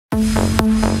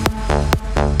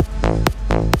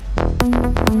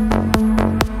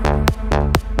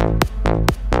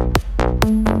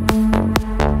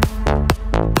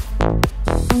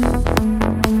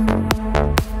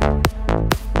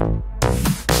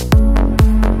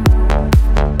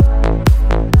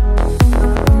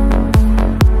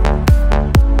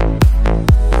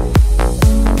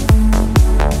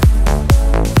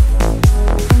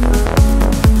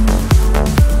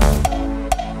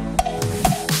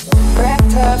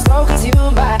love, so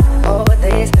consumed by all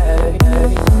this hurt.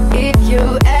 If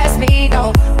you ask me,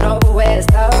 don't know where to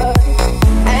start.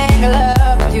 Anger,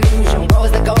 love, confusion,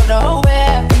 roads that go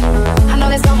nowhere. I know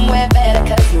there's somewhere better,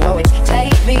 cause you always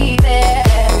take me there.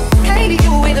 Came to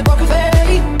you with a broken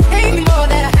faith, gave me more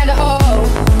than I had to hold.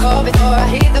 Call before I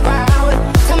hit the ground.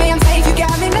 Tell me I'm safe, you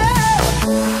got me now.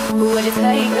 Would you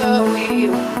take the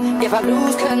wheel if I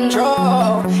lose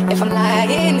control? If I'm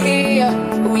lying here,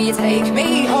 will you take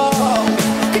me home?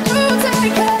 Could you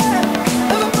take care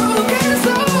of a broken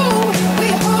soul? Will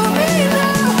you hold me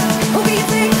now? Will you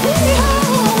take me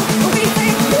home? Will you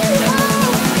take me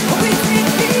home? Will you take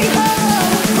me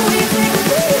home? Will you take me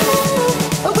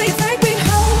home? Will you take me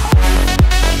home?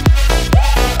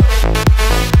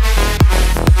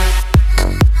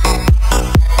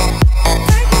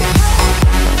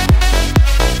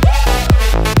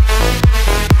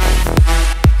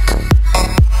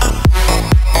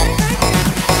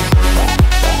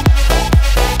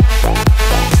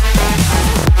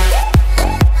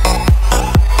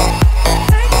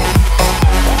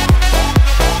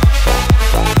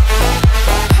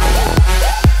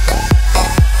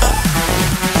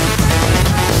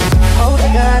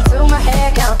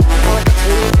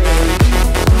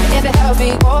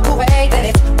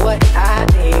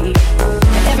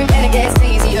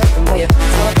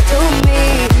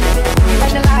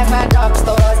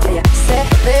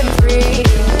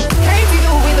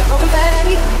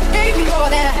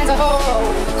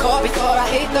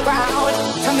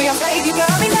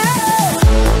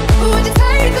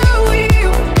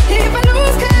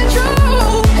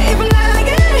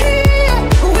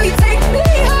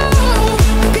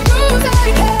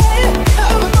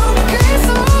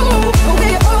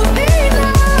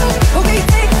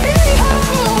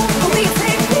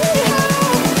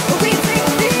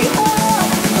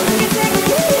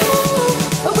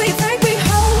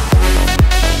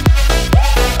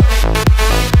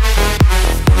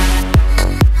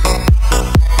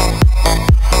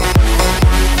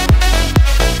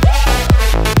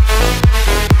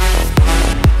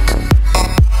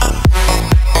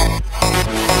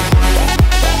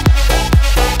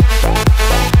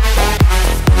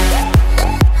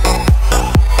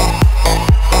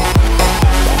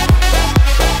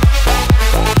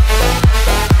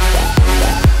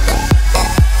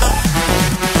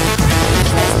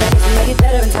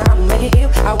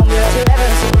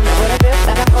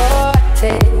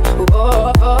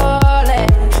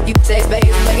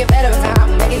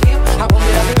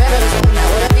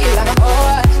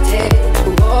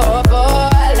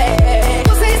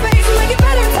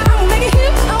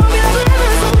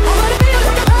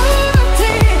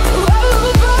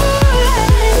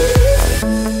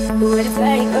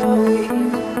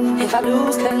 If I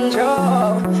lose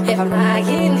control, if I'm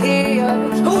lying here,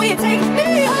 will you take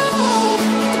me home?